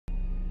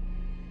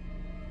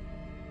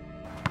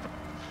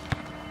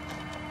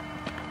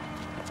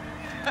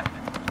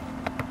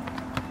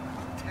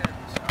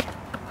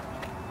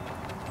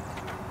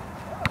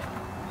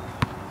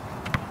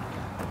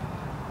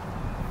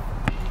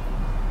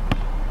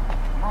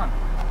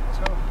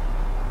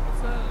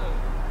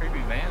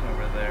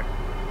there.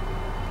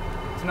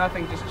 It's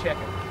nothing, just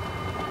checking.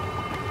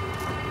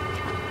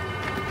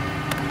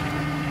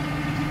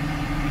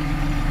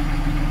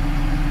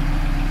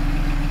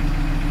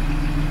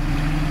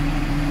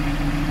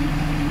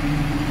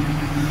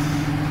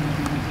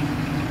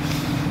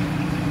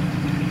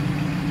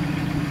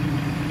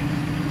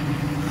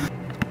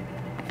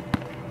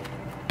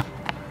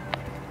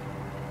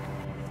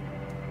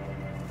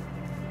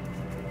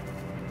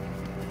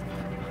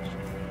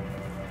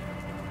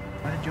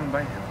 Why did you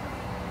invite him?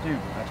 Dude,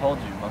 I told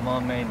you, my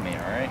mom made me,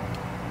 alright?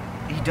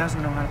 He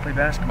doesn't know how to play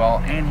basketball,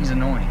 and he's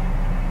annoying.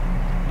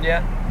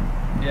 Yeah,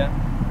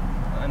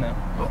 I know.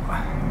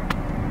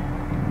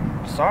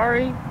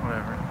 Sorry.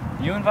 Whatever.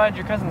 You invited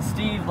your cousin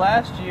Steve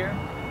last year.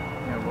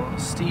 Yeah, well,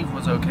 Steve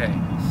was okay.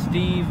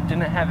 Steve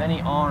didn't have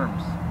any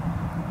arms.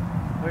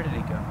 Where did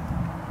he go?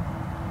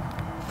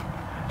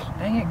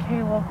 Dang it,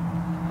 Caleb.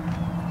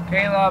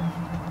 Caleb!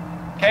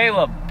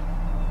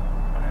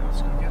 Alright,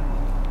 let's go get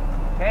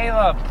him.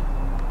 Caleb!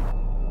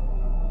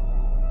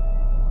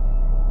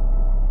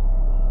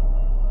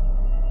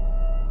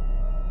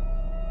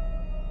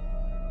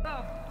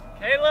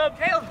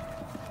 Caleb!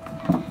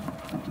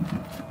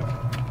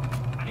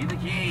 I need the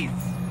keys.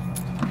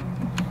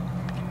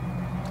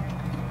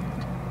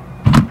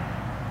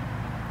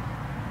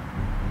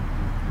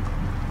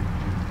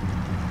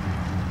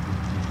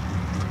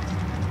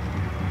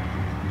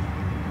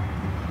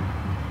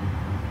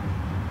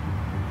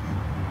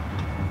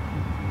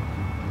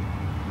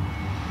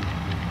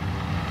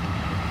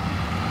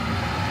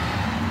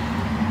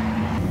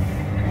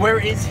 Where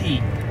is he?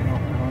 I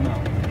don't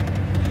know.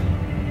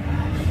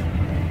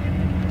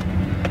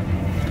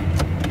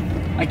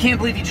 I can't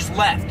believe he just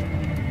left.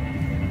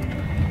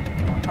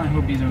 I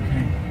hope he's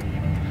okay.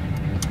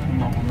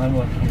 Come on, let me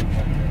look.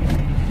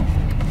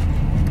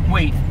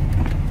 Wait.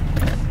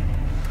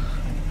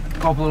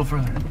 Go up a little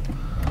further.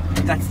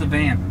 That's the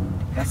van.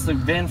 That's the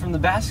van from the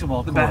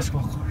basketball court. The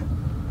basketball court.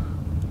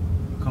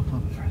 Go up a little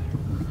bit further.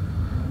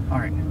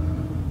 Alright.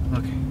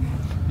 Look.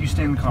 You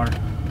stay in the car.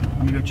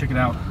 Let me go check it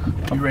out.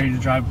 Be ready to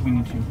drive if we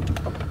need to.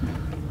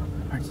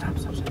 Alright, stop.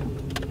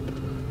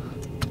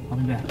 I'll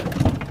be back.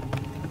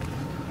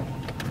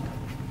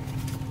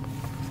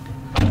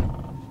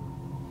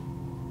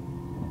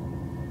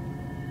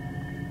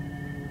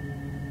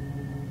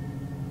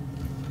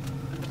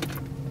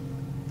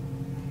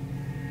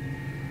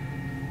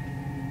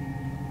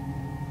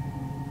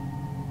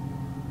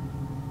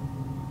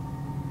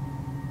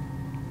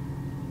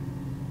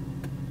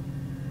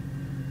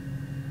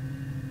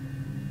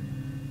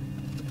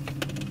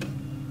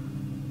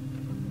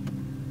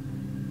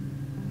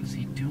 What's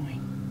he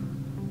doing?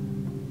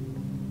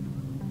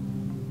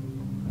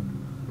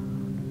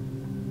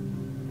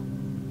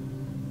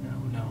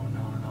 No.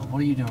 What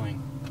are you doing?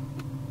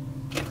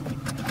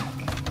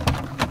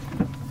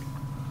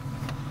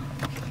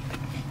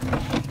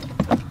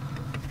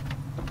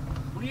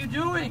 What are you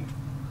doing?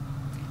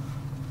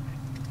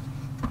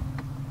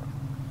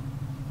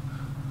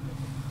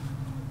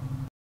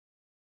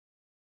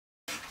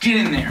 Get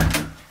in there.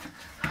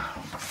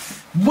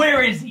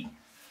 Where is he?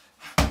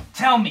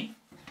 Tell me.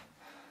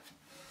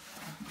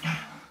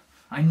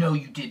 I know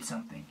you did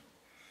something.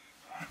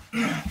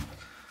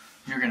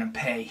 You're gonna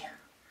pay.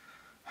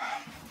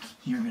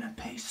 You're gonna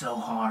pay so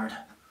hard.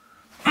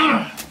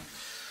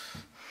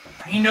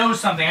 He knows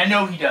something. I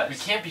know he does. We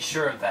can't be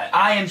sure of that.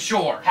 I am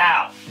sure.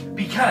 How?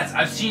 Because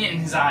I've seen it in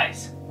his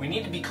eyes. We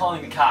need to be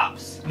calling the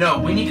cops. No,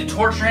 we need to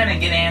torture him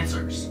and get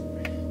answers.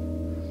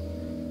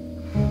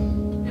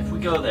 If we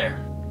go there,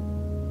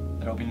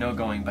 there'll be no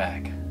going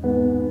back.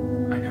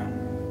 I know.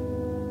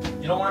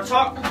 You don't want to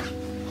talk?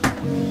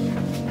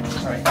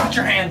 Alright, put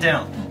your hand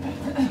down.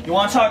 You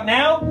want to talk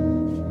now?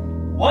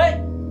 What?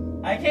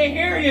 I can't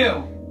hear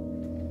you.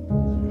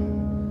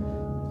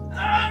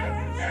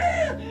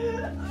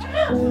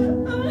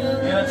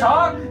 You gonna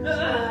talk?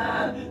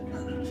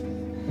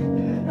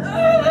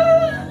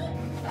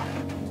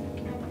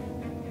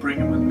 Bring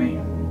him with me.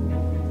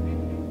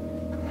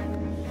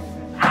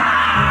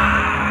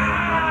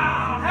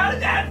 How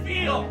did that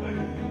feel?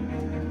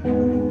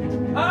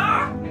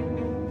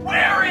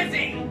 Where is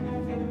he?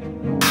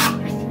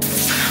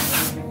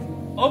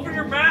 Open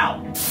your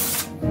mouth.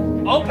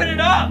 Open it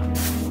up.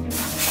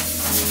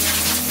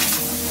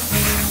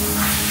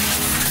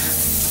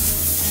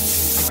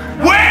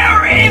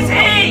 Where is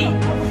he?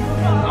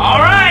 All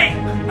right.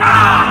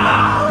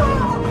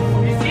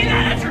 You see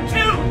that? That's your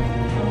tooth.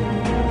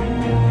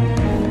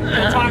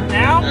 Talk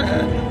now?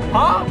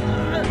 Huh?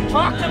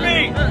 Talk to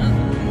me.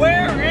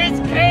 Where is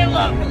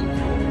Caleb?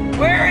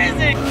 Where is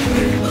he?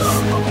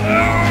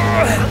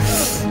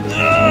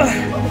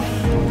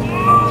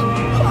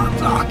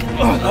 Talk.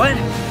 What?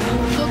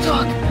 Don't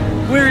talk.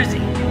 Where is he?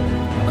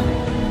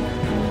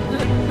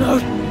 No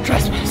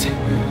trespassing.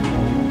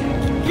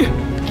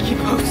 Keep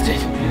posted.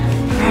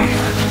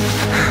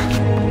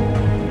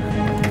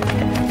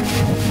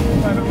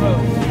 Private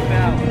road.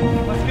 Now.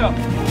 Let's go.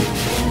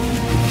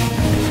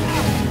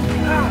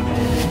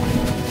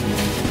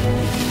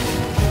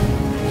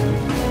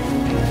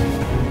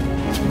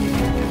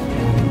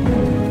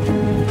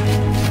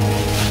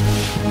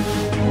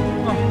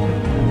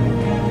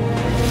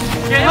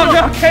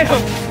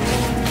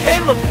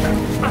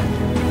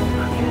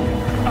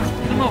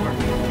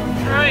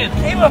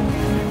 Caleb!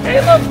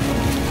 Caleb!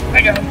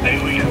 I got him.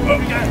 Hey, we got him.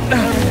 We got him.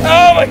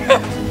 Oh my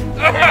God!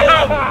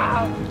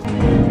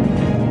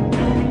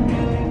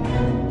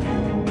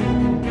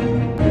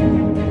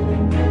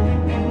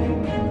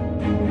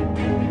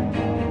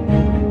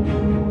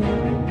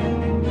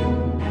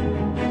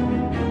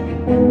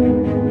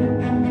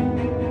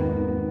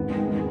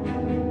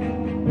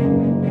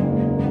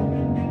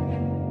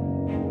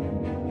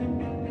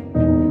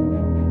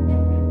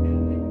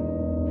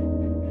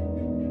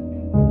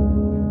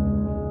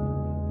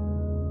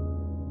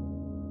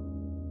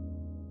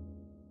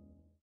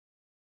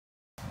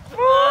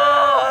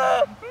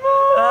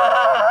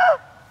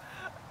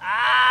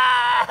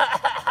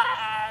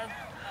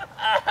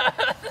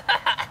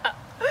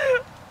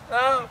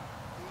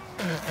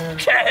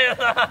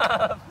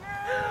 Caleb!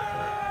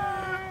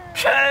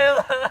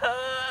 Caleb!